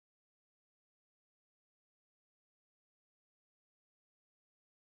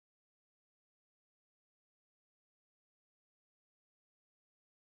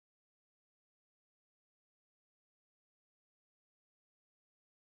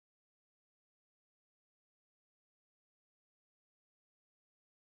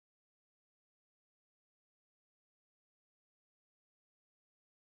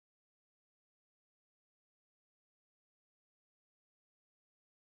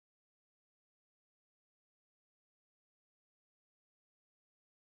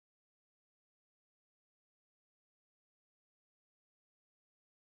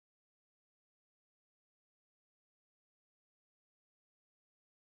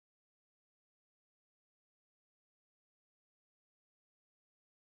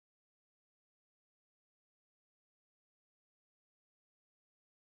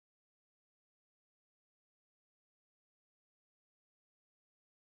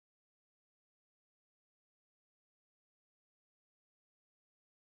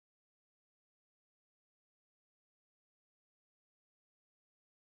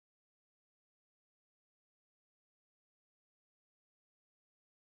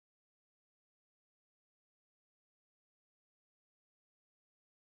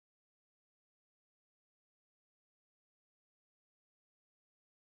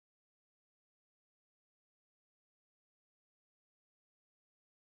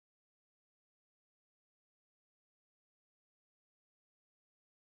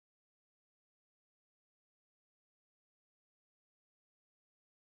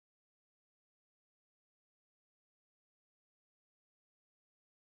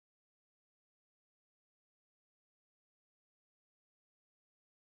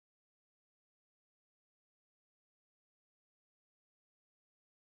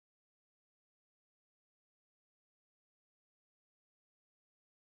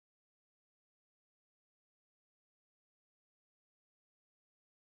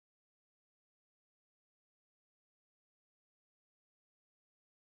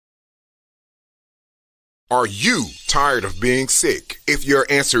Are you tired of being sick? If your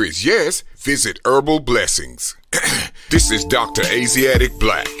answer is yes, visit Herbal Blessings. This is Dr. Asiatic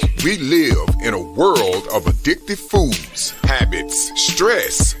Black. We live in a world of addictive foods, habits,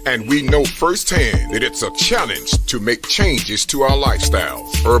 stress, and we know firsthand that it's a challenge to make changes to our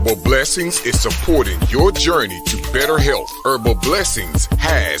lifestyles. Herbal Blessings is supporting your journey to better health. Herbal Blessings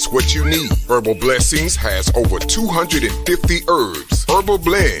has what you need. Herbal Blessings has over 250 herbs, herbal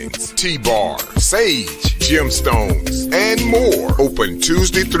blends, tea bar, sage, gemstones, and more. Open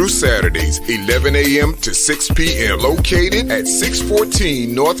Tuesday through Saturdays, 11 a.m. to 6 p.m. Located at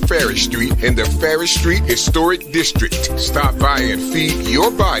 614 North Ferris Street in the Ferris Street Historic District. Stop by and feed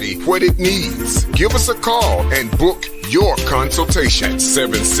your body what it needs. Give us a call and book your consultation at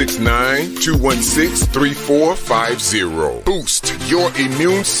 769-216-3450. Boost your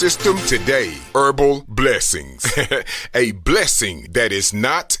immune system today. Herbal Blessings. A blessing that is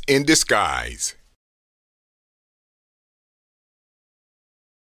not in disguise.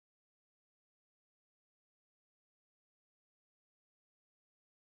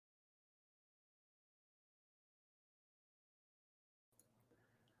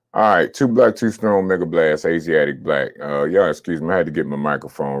 All right, Two Black, Two Strong, Mega Blast, Asiatic Black. Y'all, excuse me, I had to get my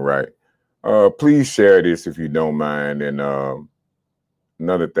microphone right. Please share this if you don't mind. And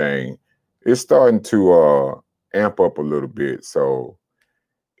another thing, it's starting to amp up a little bit. So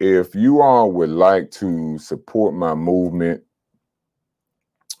if you all would like to support my movement,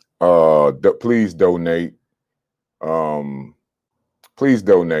 please donate. Please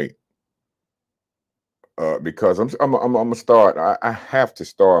donate. Because I'm gonna start. I have to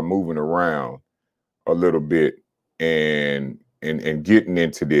start moving around a little bit and getting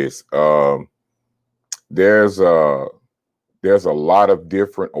into this. There's a lot of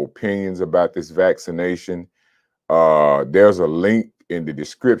different opinions about this vaccination. There's a link in the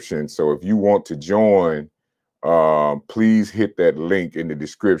description, so if you want to join, please hit that link in the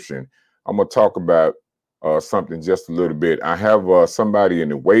description. I'm gonna talk about something just a little bit. I have somebody in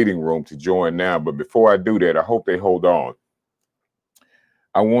the waiting room to join now, but before I do that, I hope they hold on.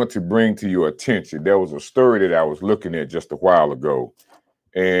 I want to bring to your attention, there was a story that I was looking at just a while ago,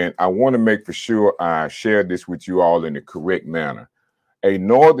 and I want to make for sure I share this with you all in the correct manner. A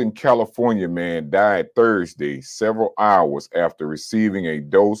Northern California man died Thursday, several hours after receiving a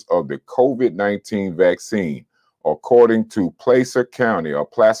dose of the COVID-19 vaccine, according to Placer County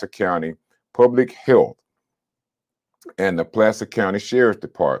Public Health and the Placer County Sheriff's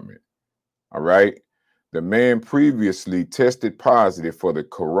Department. All right. The man previously tested positive for the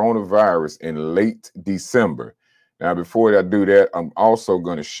coronavirus in late December. Now, before I do that, I'm also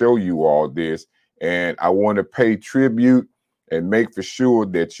going to show you all this, and I want to pay tribute and make for sure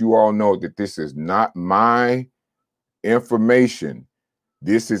that you all know that this is not my information.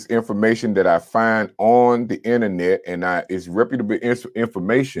 This is information that I find on the internet, and it's reputable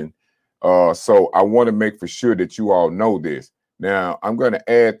information. So I want to make for sure that you all know this. Now, I'm going to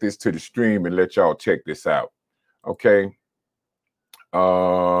add this to the stream and let y'all check this out. Okay.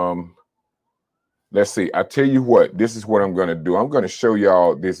 Let's see. I tell you what, this is what I'm going to do. I'm going to show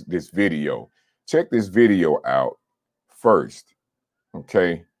y'all this video. Check this video out first.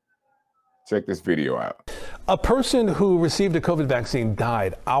 Okay. Check this video out. A person who received a COVID vaccine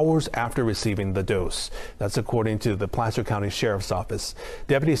died hours after receiving the dose. That's according to the Placer County Sheriff's Office.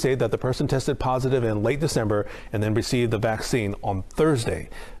 Deputies say that the person tested positive in late December and then received the vaccine on Thursday.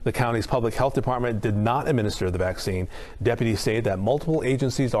 The county's public health department did not administer the vaccine. Deputies say that multiple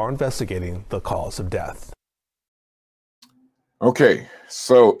agencies are investigating the cause of death. Okay,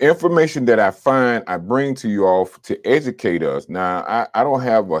 so information that I find, I bring to you all to educate us. Now, I don't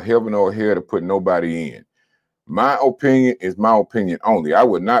have a heaven or hell to put nobody in. My opinion is my opinion only. I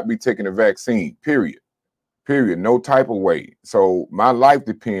would not be taking a vaccine, period. Period, no type of way. So my life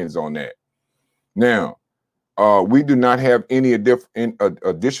depends on that. Now, we do not have any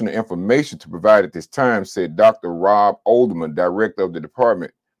additional information to provide at this time, said Dr. Rob Olderman, director of the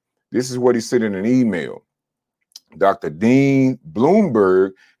department. This is what he said in an email. Dr. Dean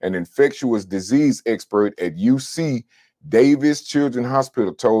Bloomberg, an infectious disease expert at UC Davis Children's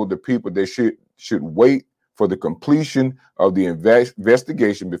Hospital, told the people they should wait for the completion of the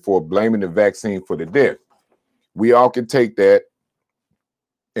investigation before blaming the vaccine for the death. We all can take that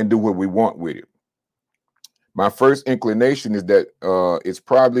and do what we want with it. My first inclination is that it's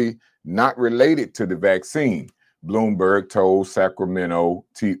probably not related to the vaccine, Bloomberg told Sacramento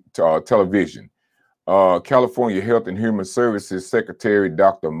television. California Health and Human Services Secretary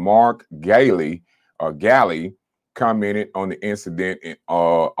Dr. Mark Galley commented on the incident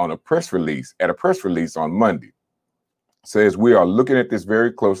on a press release on Monday. says we are looking at this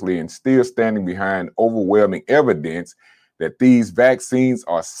very closely and still standing behind overwhelming evidence that these vaccines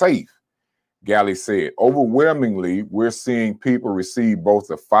are safe. Galley said, overwhelmingly, we're seeing people receive both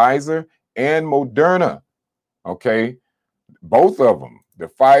the Pfizer and Moderna. Okay, both of them, the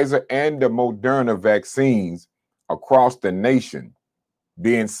Pfizer and the Moderna vaccines across the nation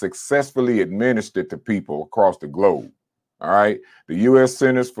being successfully administered to people across the globe. All right, the U.S.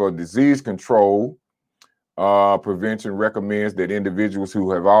 Centers for Disease Control Prevention recommends that individuals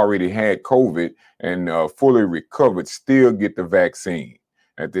who have already had COVID and fully recovered still get the vaccine.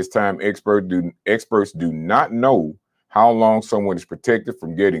 At this time, experts do not know how long someone is protected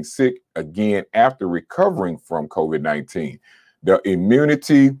from getting sick again after recovering from COVID-19. The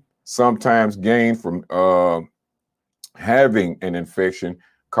immunity sometimes gained from having an infection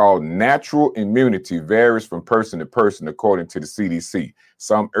called natural immunity varies from person to person, according to the CDC.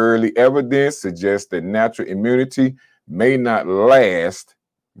 Some early evidence suggests that natural immunity may not last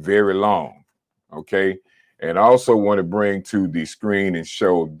very long. Okay. And I also want to bring to the screen and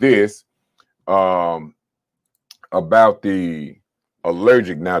show this about the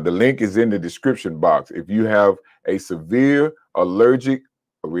allergic. Now, the link is in the description box. If you have a severe allergic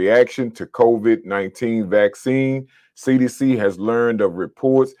reaction to COVID-19 vaccine, CDC has learned of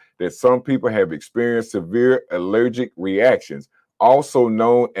reports that some people have experienced severe allergic reactions, also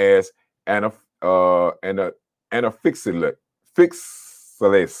known as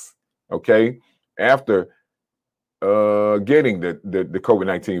anaphylaxis, okay, after getting the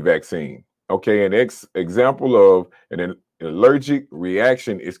COVID-19 vaccine. Okay, an example of an allergic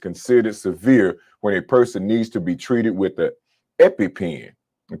reaction is considered severe when a person needs to be treated with the EpiPen.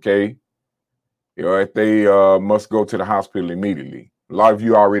 Okay, you know, if they must go to the hospital immediately. A lot of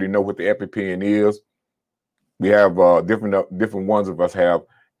you already know what the EpiPen is. We have different ones of us have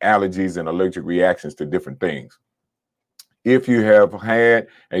allergies and allergic reactions to different things. If you have had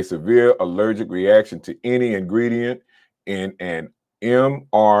a severe allergic reaction to any ingredient in an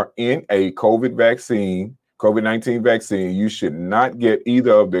mRNA COVID-19 vaccine, you should not get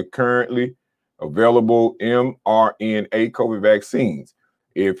either of the currently available mRNA COVID vaccines.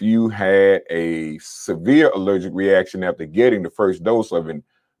 If you had a severe allergic reaction after getting the first dose of an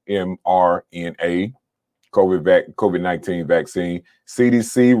mRNA COVID-19 vaccine,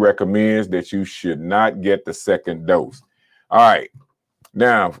 CDC recommends that you should not get the second dose. All right.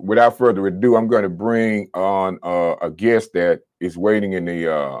 Now, without further ado, I'm going to bring on a guest that is waiting in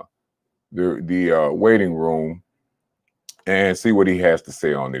the waiting room and see what he has to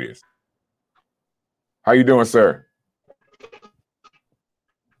say on this. How you doing, sir?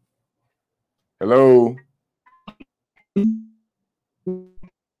 Hello.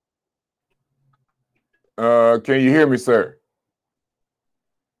 Can you hear me, sir?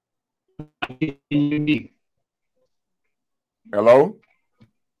 Hello?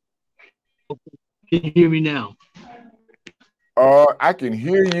 Can you hear me now? I can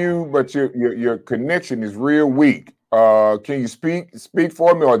hear you, but your connection is real weak. Can you speak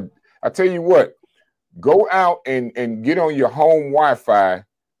for me? Or I tell you what, go out and get on your home Wi-Fi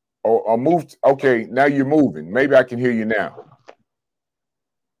or move. Okay, now you're moving. Maybe I can hear you now.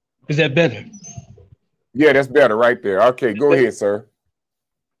 Is that better? Yeah, that's better right there. Okay, go ahead, sir.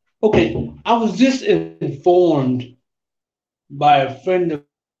 Okay, I was just informed by a friend of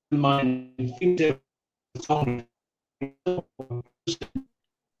mine.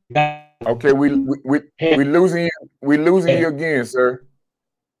 Okay, we losing you. We losing you again, sir.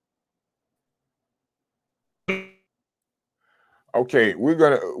 Okay, we're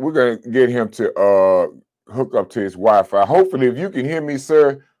gonna get him to hook up to his Wi-Fi. Hopefully, if you can hear me,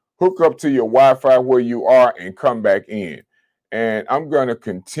 sir, hook up to your Wi-Fi where you are and come back in. And I'm gonna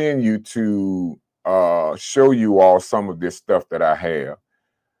continue to show you all some of this stuff that I have.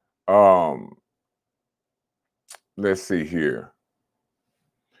 Let's see here.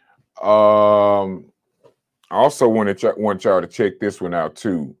 I also want y'all to check this one out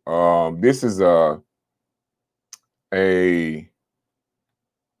too. This is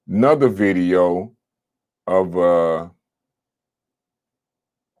another video of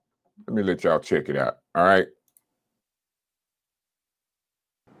let me let y'all check it out. All right.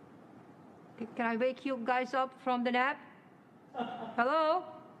 Can I wake you guys up from the nap? Hello?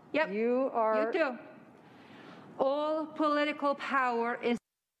 Yep. You too. All political power is.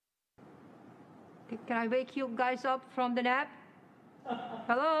 Can I wake you guys up from the nap?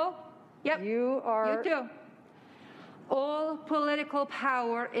 Hello? Yep. You too. All political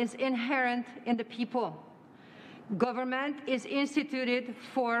power is inherent in the people. Government is instituted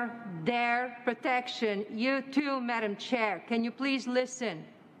for their protection. You too, Madam Chair. Can you please listen?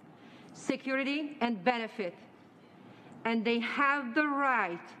 Security and benefit. and they have the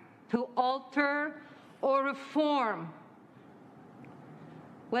right to alter or reform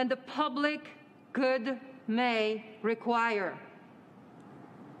when the public good may require.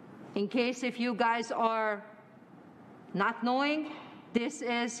 In case if you guys are not knowing, this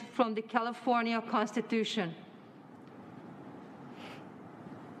is from the California Constitution.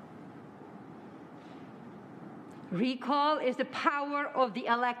 Recall is the power of the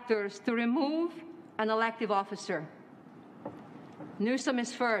electors to remove an elective officer. Newsom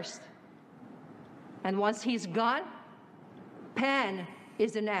is first. And once he's gone, Penn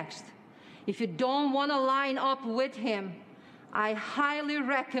is the next. If you don't want to line up with him, I highly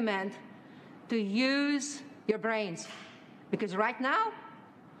recommend to use your brains. Because right now,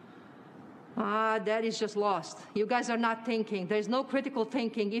 that is just lost. You guys are not thinking. There's no critical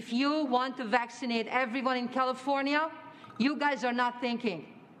thinking. If you want to vaccinate everyone in California, you guys are not thinking.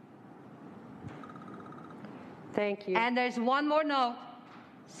 Thank you. And there's one more note.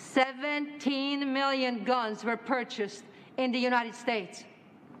 17 million guns were purchased in the United States.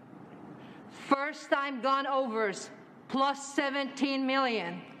 First-time gun overs, plus 17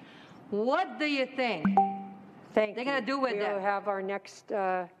 million. What do you think Thank they're going to do with that? We'll have our next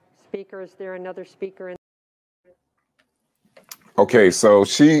speaker. Is there another speaker? Okay, so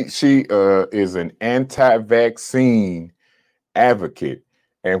she is an anti-vaccine advocate,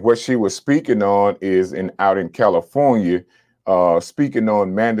 and what she was speaking on is out in California, speaking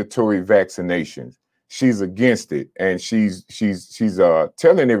on mandatory vaccinations. She's against it, and she's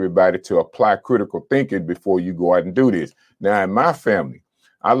telling everybody to apply critical thinking before you go out and do this. Now, in my family,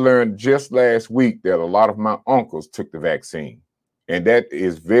 I learned just last week that a lot of my uncles took the vaccine, and that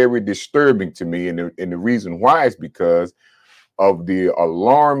is very disturbing to me. And the reason why is because of the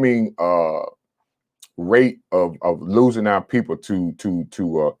alarming rate of losing our people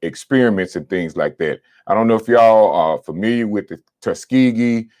to experiments and things like that. I don't know if y'all are familiar with the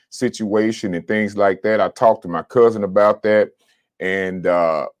Tuskegee situation and things like that. I talked to my cousin about that, and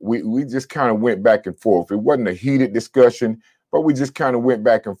we just kind of went back and forth. It wasn't a heated discussion, but we just kind of went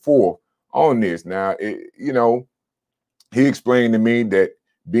back and forth on this. Now, he explained to me that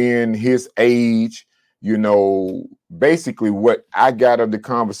being his age, basically what I got of the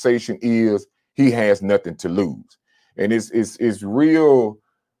conversation is he has nothing to lose. And it's real,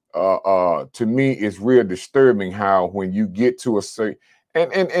 to me, it's real disturbing how when you get to a certain,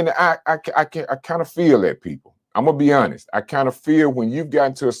 and I kind of feel that, people. I'm gonna be honest. I kind of feel when you've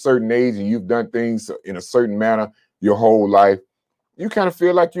gotten to a certain age and you've done things in a certain manner your whole life, you kind of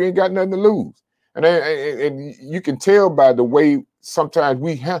feel like you ain't got nothing to lose. And you can tell by the way sometimes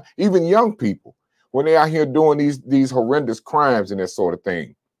we have, even young people, when they're out here doing these horrendous crimes and that sort of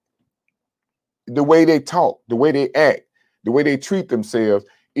thing, the way they talk, the way they act, the way they treat themselves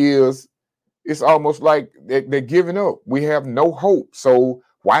it's almost like they're giving up. We have no hope. So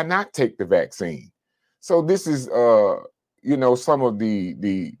why not take the vaccine? So this is, some of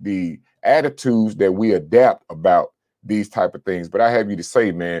the attitudes that we adapt about these type of things. But I have you to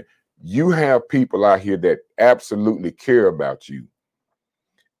say, man, you have people out here that absolutely care about you.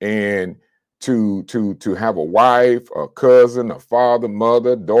 And to have a wife, a cousin, a father,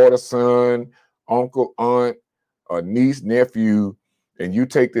 mother, daughter, son, uncle, aunt, a niece, nephew, and you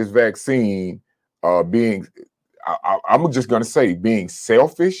take this vaccine, I'm just going to say being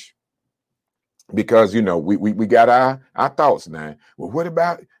selfish, because, we got our thoughts now. Well, what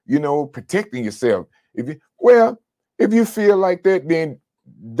about, protecting yourself? If you feel like that, then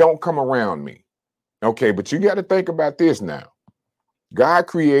don't come around me. Okay, but you got to think about this now. God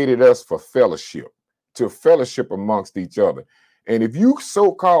created us for fellowship, to fellowship amongst each other. And if you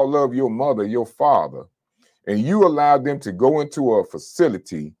so-called love your mother, your father, and you allow them to go into a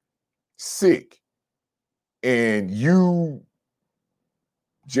facility sick, and you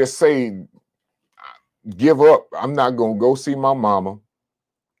just say, give up, I'm not going to go see my mama,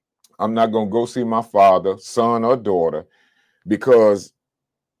 I'm not going to go see my father, son or daughter, because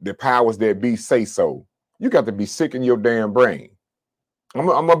the powers that be say so. You got to be sick in your damn brain. I'm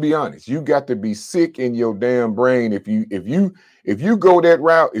gonna be honest. You got to be sick in your damn brain if you go that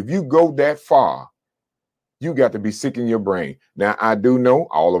route, if you go that far, you got to be sick in your brain. Now, I do know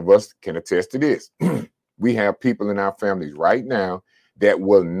all of us can attest to this. We have people in our families right now that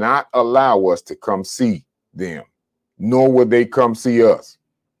will not allow us to come see them, nor will they come see us.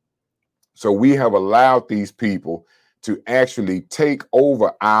 So we have allowed these people to actually take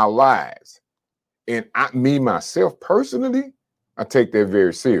over our lives. And me, myself, personally, I take that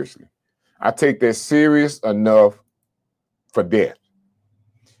very seriously. I take that serious enough for death.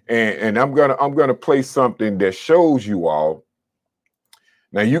 And I'm gonna play something that shows you all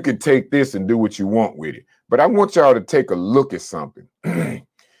Now you can take this and do what you want with it, but I want y'all to take a look at something.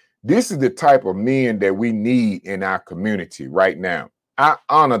 This is the type of men that we need in our community right now. I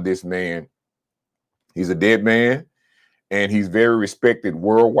honor this man. He's a dead man, and he's very respected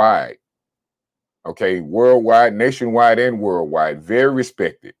worldwide. Okay, worldwide, nationwide, and worldwide. Very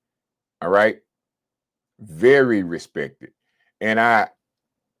respected. All right? Very respected. And I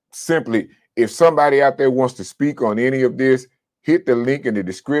simply, if somebody out there wants to speak on any of this, hit the link in the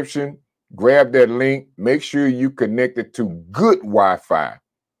description, grab that link, make sure you connect it to good Wi-Fi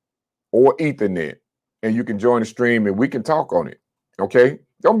or Ethernet, and you can join the stream and we can talk on it. Okay?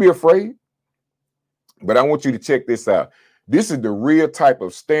 Don't be afraid. But I want you to check this out. This is the real type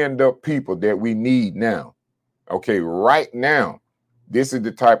of stand-up people that we need now. Okay, right now, this is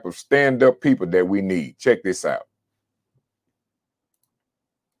the type of stand-up people that we need. Check this out.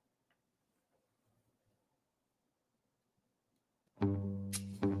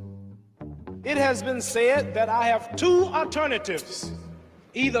 It has been said that I have two alternatives: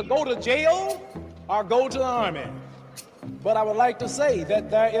 either go to jail or go to the army. But I would like to say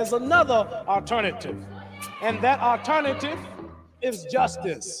that there is another alternative, and that alternative is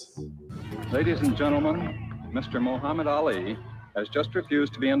justice. Ladies and gentlemen, Mr. Muhammad Ali has just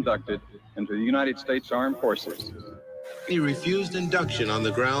refused to be inducted into the United States Armed Forces. He refused induction on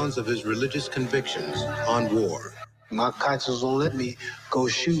the grounds of his religious convictions on war. My conscience won't let me go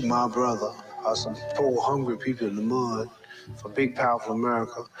shoot my brother or some poor hungry people in the mud for big powerful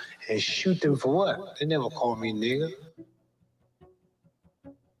America and shoot them for what? They never called me nigger.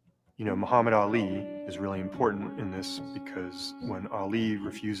 You know, Muhammad Ali is really important in this because when Ali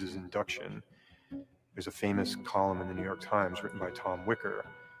refuses induction, there's a famous column in the New York Times written by Tom Wicker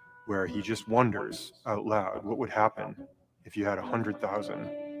where he just wonders out loud what would happen if you had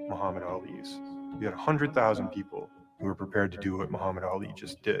 100,000 Muhammad Alis. If you had 100,000 people who were prepared to do what Muhammad Ali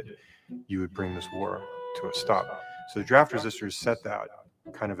just did, you would bring this war to a stop. So the draft resistors set that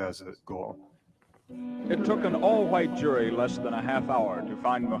kind of as a goal. It took an all-white jury less than a half hour to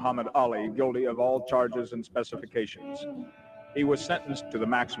find Muhammad Ali guilty of all charges and specifications. He was sentenced to the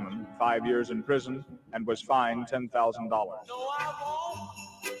maximum, 5 years in prison, and was fined $10,000.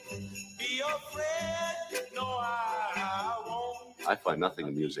 I find nothing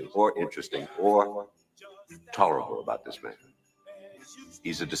amusing or interesting or tolerable about this man.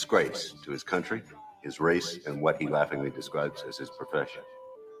 He's a disgrace to his country, his race, and what he laughingly describes as his profession.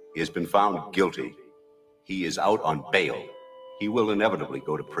 He has been found guilty. He is out on bail. He will inevitably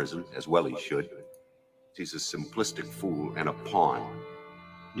go to prison, as well he should. He's a simplistic fool and a pawn.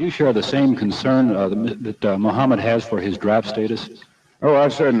 Do you share the same concern that Muhammad has for his draft status? Oh, I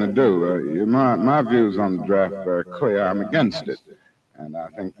certainly do. My views on the draft are very clear. I'm against it. And I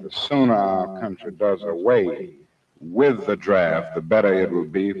think the sooner our country does away with the draft, the better it will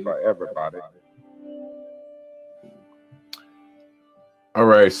be for everybody. All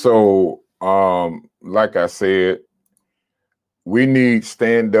right, so like I said, we need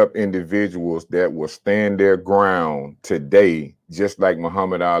stand-up individuals that will stand their ground today, just like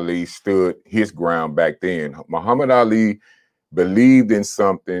Muhammad Ali stood his ground back then. Muhammad Ali believed in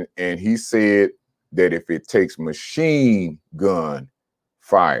something, and he said that if it takes machine gun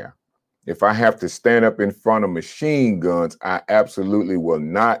fire, if I have to stand up in front of machine guns, I absolutely will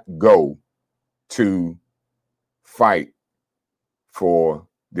not go to fight for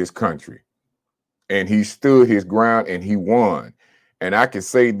this country. And he stood his ground and he won. And I can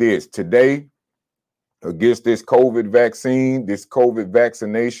say this today against this COVID vaccine, this COVID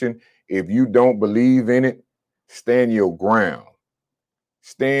vaccination, if you don't believe in it, stand your ground.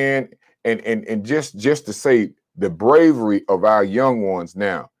 Stand and just to say the bravery of our young ones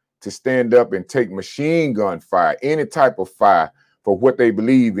now to stand up and take machine gun fire, any type of fire for what they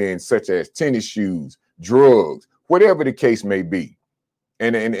believe in, such as tennis shoes, drugs, whatever the case may be.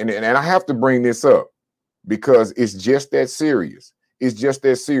 And I have to bring this up because it's just that serious. It's just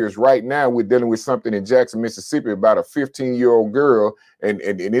that serious. Right now, we're dealing with something in Jackson, Mississippi about a 15-year-old girl, and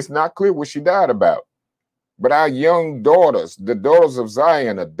it's not clear what she died about. But our young daughters, the daughters of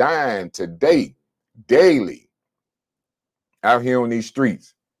Zion, are dying today, daily, out here on these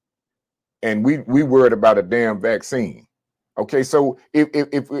streets. And we worried about a damn vaccine. Okay, so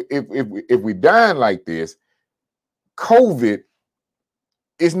if we dying like this, COVID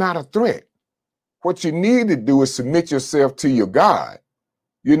is not a threat. What you need to do is submit yourself to your God.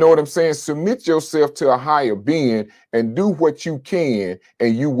 You know what I'm saying? Submit yourself to a higher being and do what you can,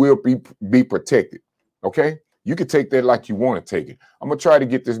 and you will be protected. Okay? You can take that like you want to take it. I'm gonna try to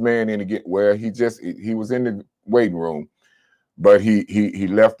get this man in again. Well, he was in the waiting room, but he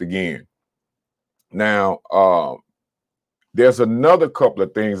left again. Now, there's another couple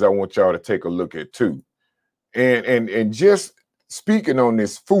of things I want y'all to take a look at too. And just speaking on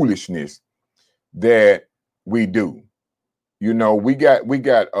this foolishness that we do. You know, we got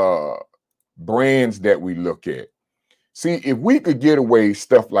brands that we look at. See, if we could get away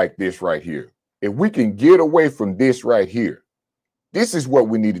stuff like this right here, if we can get away from this right here, this is what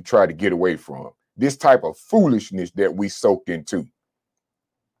we need to try to get away from. This type of foolishness that we soak into.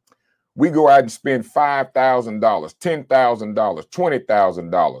 We go out and spend $5,000, $10,000,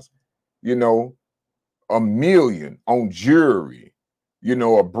 $20,000, you know, $1 million on jewelry, you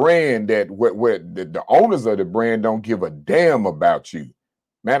know, a brand that where the owners of the brand don't give a damn about you.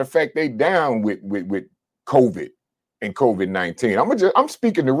 Matter of fact, they down with COVID and COVID-19. I'm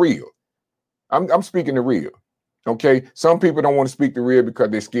speaking the real. I'm speaking the real. Okay. Some people don't want to speak the real because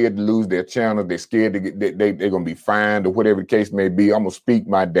they're scared to lose their channel. They're scared to get they're gonna be fined or whatever the case may be. I'm gonna speak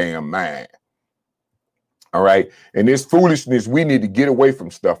my damn mind. All right. And this foolishness, we need to get away from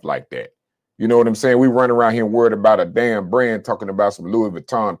stuff like that. You know what I'm saying? We run around here worried about a damn brand, talking about some Louis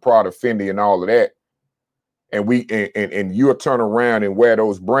Vuitton, Prada, Fendi, and all of that. And you'll turn around and wear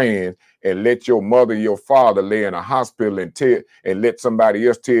those brands and let your mother, your father lay in a hospital and let somebody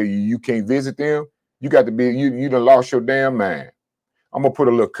else tell you can't visit them. You got to be, you done lost your damn mind. I'm gonna put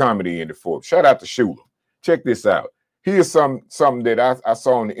a little comedy in it for you. Shout out to Shula. Check this out. Here's something that I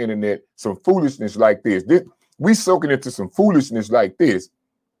saw on the internet, some foolishness like this. We soaking into some foolishness like this,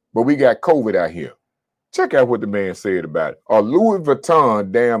 but we got COVID out here. Check out what the man said about it. A Louis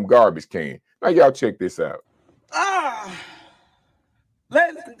Vuitton damn garbage can. Now y'all check this out.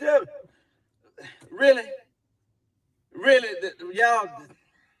 Ladies and gentlemen, really, y'all,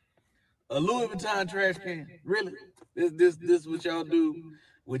 a Louis Vuitton trash can, really? This what y'all do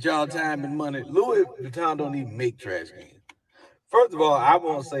with y'all time and money? Louis Vuitton don't even make trash cans. First of all, I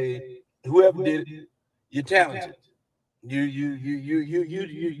want to say, whoever did it, you're talented. You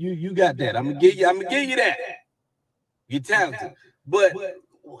got that. I'm gonna give you that. You're talented, but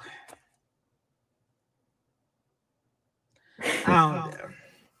I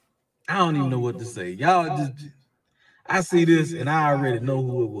don't even know what to say. Y'all just, I see this and I already know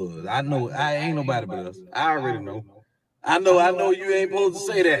who it was. I know I ain't nobody but us. I already know. I know you ain't supposed to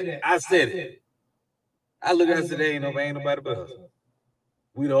say that. I said it. I look at it and say, ain't nobody but us.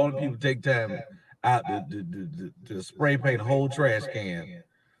 We the only people take time out to spray paint a whole trash can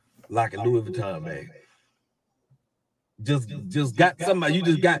like a Louis Vuitton bag. Just got somebody, you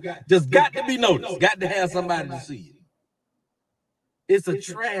just got to be noticed. Got to have somebody to see it. It's a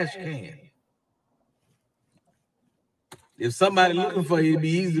trash can. If somebody looking for you, it'd be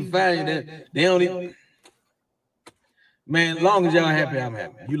easy to find you. That they don't even, man, as long as y'all happy, I'm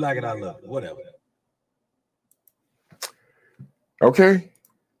happy. You like it, I love it. Whatever. Okay.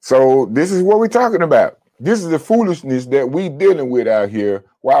 So this is what we're talking about. This is the foolishness that we dealing with out here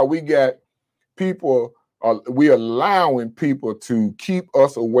while we got people, we allowing people to keep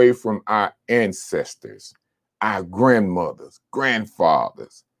us away from our ancestors, our grandmothers,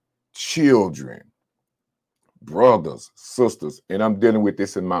 grandfathers, children, brothers, sisters. And I'm dealing with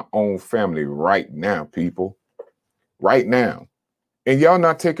this in my own family right now, people. Right now. And y'all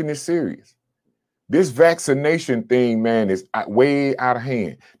not taking this serious. This vaccination thing, man, is way out of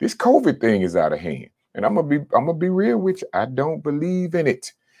hand. This COVID thing is out of hand. And I'm gonna be real with you. I don't believe in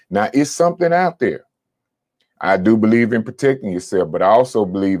it. Now, it's something out there. I do believe in protecting yourself, but I also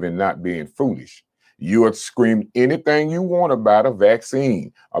believe in not being foolish. You are screaming anything you want about a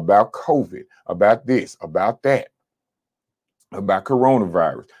vaccine, about COVID, about this, about that, about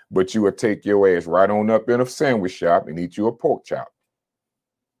coronavirus, but you will take your ass right on up in a sandwich shop and eat you a pork chop.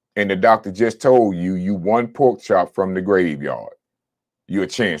 And the doctor just told you one pork chop from the graveyard. You'll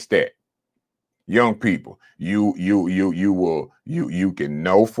chance that. Young people, you can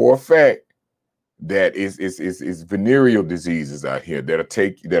know for a fact that it's venereal diseases out here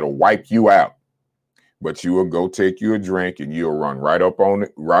that'll wipe you out. But you will go take you a drink and you'll run right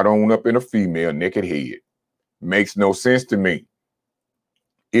on up in a female naked head. Makes no sense to me.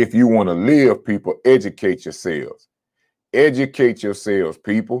 If you want to live, people, educate yourselves. Educate yourselves,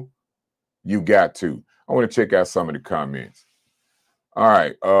 people. You got to. I want to check out some of the comments. All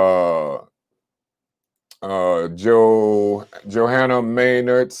right. Johanna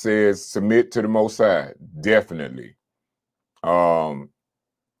Maynard says, submit to the Most High. Definitely.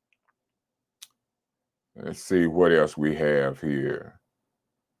 Let's see what else we have here.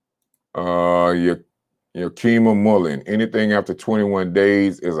 Your Kima Mullen. Anything after 21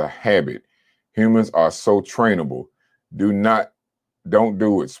 days is a habit. Humans are so trainable. Don't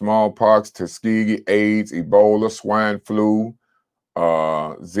do it. Smallpox, Tuskegee, AIDS, Ebola, swine flu,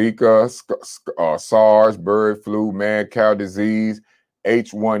 Zika, SARS, bird flu, mad cow disease,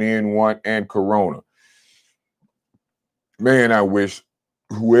 H1N1, and corona. Man, I wish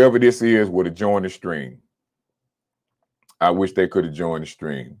whoever this is would have joined the stream. I wish they could have joined the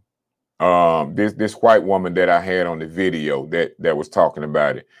stream. This white woman that I had on the video that was talking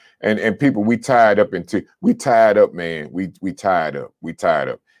about it. And people, we tied up, man. We tied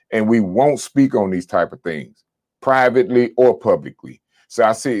up. And we won't speak on these type of things, privately or publicly. So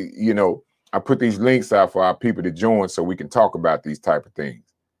I see, you know, I put these links out for our people to join so we can talk about these type of things.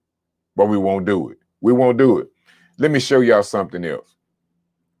 But we won't do it. We won't do it. Let me show y'all something else.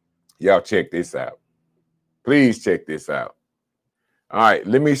 Y'all check this out. Please check this out. All right,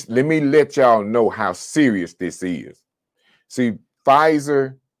 let me let y'all know how serious this is. See,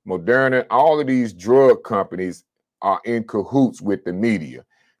 Pfizer, Moderna, all of these drug companies are in cahoots with the media.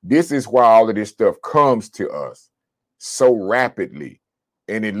 This is why all of this stuff comes to us so rapidly,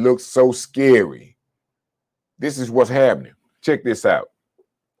 and it looks so scary. This is what's happening. Check this out.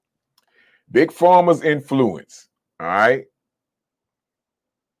 Big Pharma's influence, all right?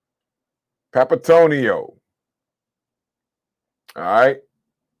 Papatonio, all right?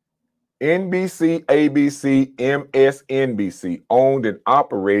 NBC, ABC, MSNBC, owned and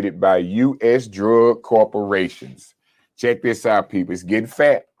operated by U.S. drug corporations. Check this out, people. It's getting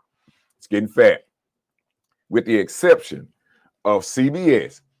fat. It's getting fat. With the exception of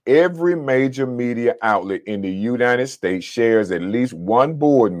CBS, every major media outlet in the United States shares at least one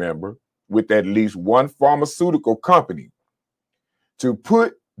board member with at least one pharmaceutical company. To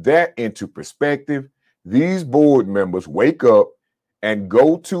put that into perspective, these board members wake up and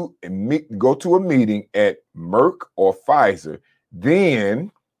go to a meeting at Merck or Pfizer.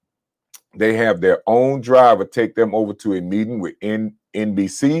 Then they have their own driver take them over to a meeting with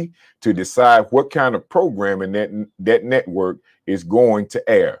NBC to decide what kind of programming that network is going to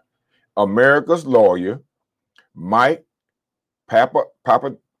air. America's lawyer, Mike Antonio,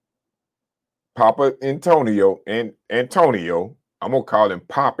 I'm gonna call him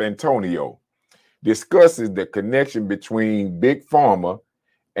Pop Antonio, discusses the connection between Big Pharma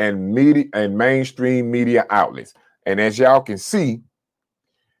and media and mainstream media outlets. And as y'all can see,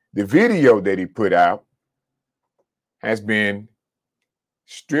 the video that he put out has been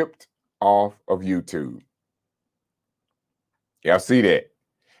stripped off of YouTube. Y'all see that?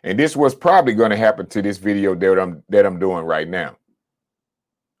 And this was probably going to happen to this video that I'm doing right now.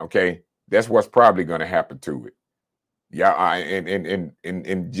 Okay, that's what's probably going to happen to it. Yeah,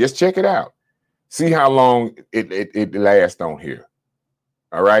 and just check it out. See how long it lasts on here.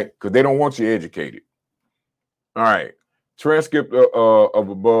 All right, because they don't want you educated. All right, transcript of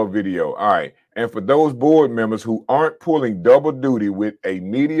above video. All right, and for those board members who aren't pulling double duty with a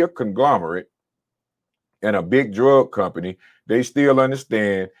media conglomerate and a big drug company, they still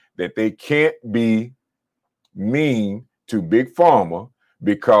understand that they can't be mean to Big Pharma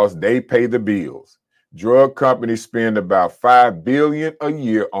because they pay the bills. Drug companies spend about $5 billion a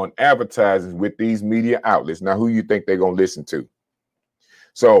year on advertising with these media outlets. Now, who you think they're going to listen to?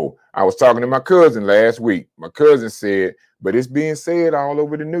 So I was talking to my cousin last week. My cousin said, but it's being said all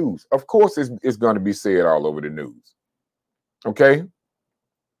over the news. Of course, it's going to be said all over the news. Okay?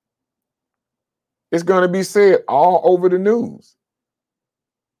 It's going to be said all over the news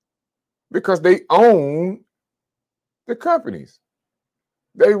because they own the companies.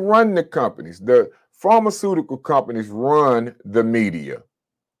 They run the companies. The pharmaceutical companies run the media.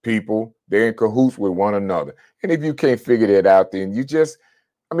 People, they're in cahoots with one another. And if you can't figure that out, then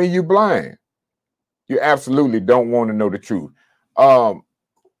you're blind. You absolutely don't want to know the truth. Y'all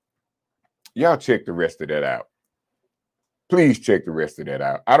check the rest of that out. Please check the rest of that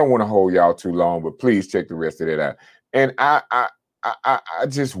out. I don't want to hold y'all too long, but please check the rest of that out. And I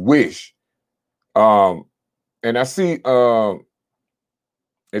just wish, and I see,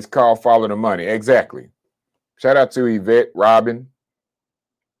 it's called Follow the Money. Exactly. Shout out to Yvette Robin.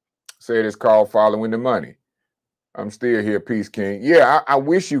 Said it's called Following the Money. I'm still here, Peace King. Yeah, I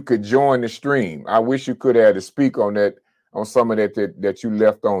wish you could join the stream. I wish you could have to speak on that, on some of that you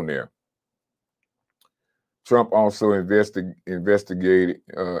left on there. Trump also invested in vaccines,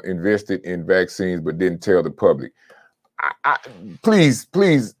 but didn't tell the public. Please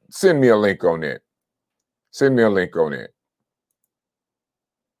send me a link on that. Send me a link on that.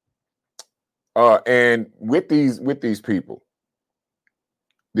 And with these people,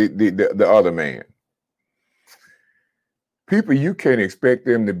 the other man, people, you can't expect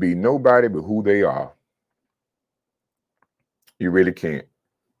them to be nobody but who they are. You really can't.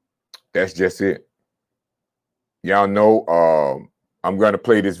 That's just it. Y'all know I'm going to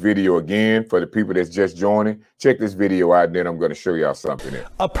play this video again for the people that's just joining. Check this video out, and then I'm going to show y'all something else.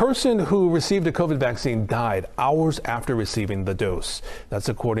 A person who received a COVID vaccine died hours after receiving the dose. That's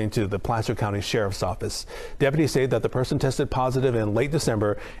according to the Placer County Sheriff's Office. Deputies say that the person tested positive in late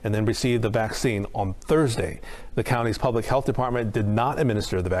December and then received the vaccine on Thursday. The county's public health department did not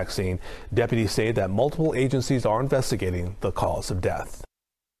administer the vaccine. Deputies say that multiple agencies are investigating the cause of death.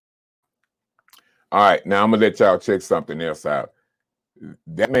 All right, now I'm going to let y'all check something else out.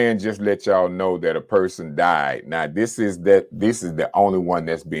 That man just let y'all know that a person died. Now, this is the only one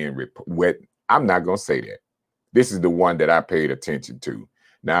that's being reported. I'm not going to say that. This is the one that I paid attention to.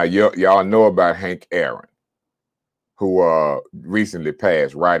 Now, y'all know about Hank Aaron, who recently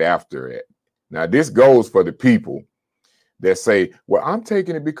passed right after it. Now, this goes for the people that say, well, I'm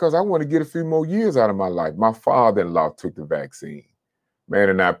taking it because I want to get a few more years out of my life. My father-in-law took the vaccine. Man,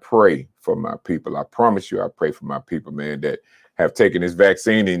 and I pray for my people. I promise you, I pray for my people, man, that have taken this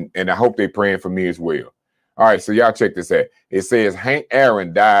vaccine, and I hope they're praying for me as well. All right, so y'all check this out. It says Hank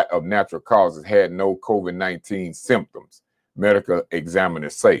Aaron died of natural causes, had no COVID-19 symptoms, medical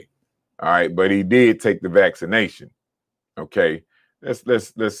examiners say. All right, but he did take the vaccination. Okay,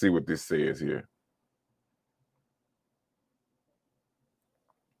 let's see what this says here.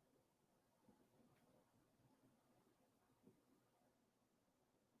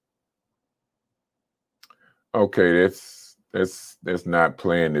 Okay, that's not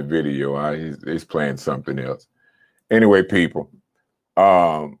playing the video. He's playing something else. Anyway, people,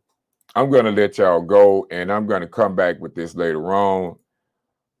 I'm going to let y'all go, and I'm going to come back with this later on.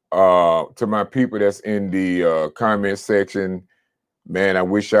 To my people that's in the comment section, man, I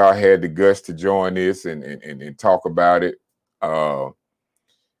wish y'all had the guts to join this and talk about it. For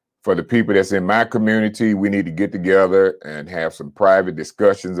the people that's in my community, we need to get together and have some private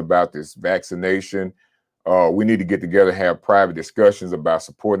discussions about this vaccination. We need to get together and have private discussions about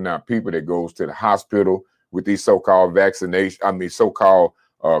supporting our people that goes to the hospital with these so-called so-called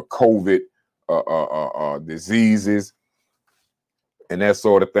COVID diseases and that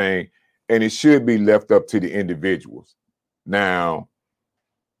sort of thing. And it should be left up to the individuals. Now,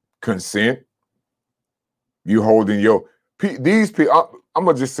 consent, you holding these people, I'm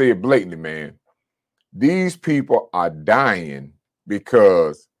going to just say it blatantly, man. These people are dying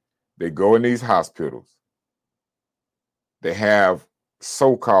because they go in these hospitals. They have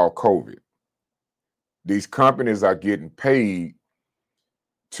so-called COVID. These companies are getting paid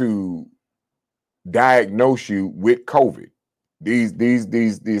to diagnose you with COVID.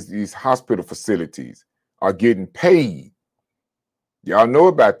 These hospital facilities are getting paid. Y'all know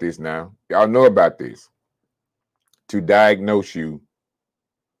about this now. Y'all know about this. To diagnose you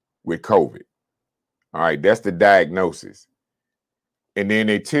with COVID. All right, that's the diagnosis. And then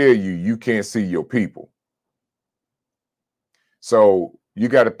they tell you you can't see your people. So you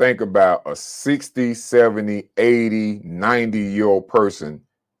got to think about a 60, 70, 80, 90-year-old person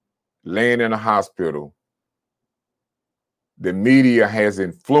laying in a hospital. The media has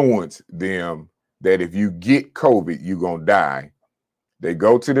influenced them that if you get COVID, you're going to die. They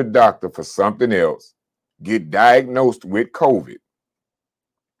go to the doctor for something else, get diagnosed with COVID.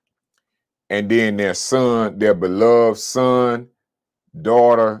 And then their son, their beloved son,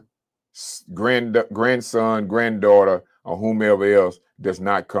 daughter, grandson, granddaughter, or whomever else does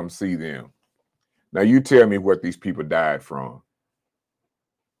not come see them. Now you tell me what these people died from.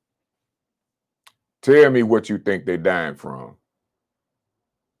 Tell me what you think they're dying from.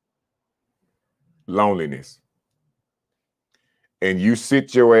 Loneliness. And you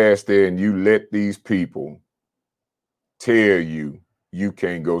sit your ass there and you let these people tell you you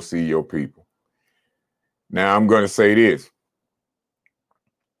can't go see your people. Now I'm going to say this,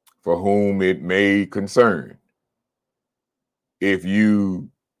 for whom it may concern. If you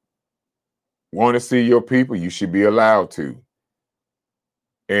want to see your people, you should be allowed to.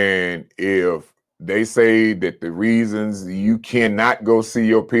 And if they say that the reasons you cannot go see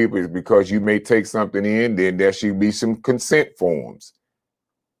your people is because you may take something in, then there should be some consent forms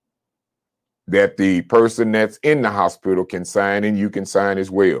that the person that's in the hospital can sign, and you can sign as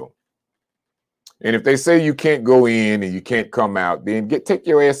well. And if they say you can't go in and you can't come out, then take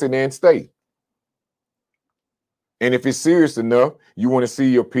your ass in there and stay. And if it's serious enough, you want to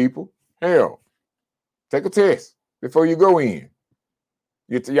see your people, hell, take a test before you go in.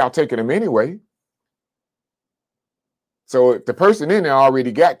 Y'all taking them anyway. So if the person in there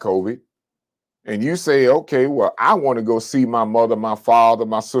already got COVID, and you say, okay, well, I want to go see my mother, my father,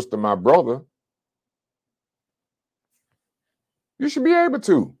 my sister, my brother, you should be able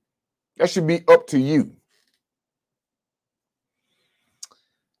to. That should be up to you.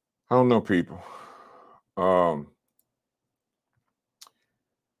 I don't know, people.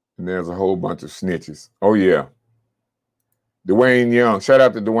 And there's a whole bunch of snitches. Oh, yeah. Dwayne Young. Shout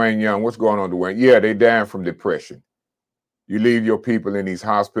out to Dwayne Young. What's going on, Dwayne? Yeah, they dying from depression. You leave your people in these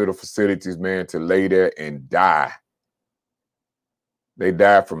hospital facilities, man, to lay there and die. They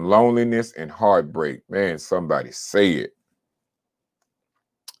die from loneliness and heartbreak. Man, somebody say it.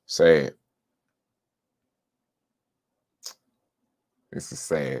 Sad. This is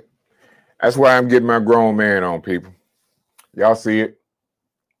sad. That's why I'm getting my grown man on, people. Y'all see it?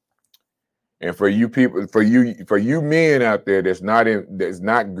 And for you people, for you men out there that's not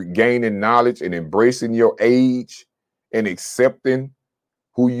gaining knowledge and embracing your age and accepting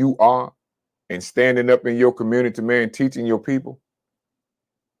who you are and standing up in your community, man, teaching your people,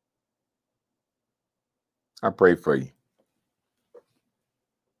 I pray for you.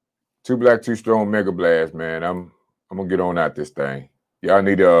 Too Black, Too Strong, Mega Blast, man. I'm gonna get on out this thing. Y'all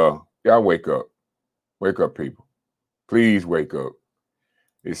need y'all wake up. Wake up, people. Please wake up.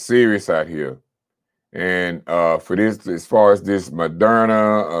 It's serious out here. And for this, as far as this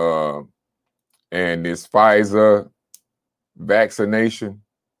Moderna and this Pfizer vaccination,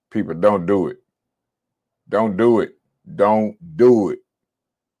 people, don't do it. Don't do it. Don't do it.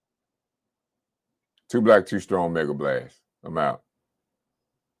 Too Black, Too Strong, Mega Blast. I'm out.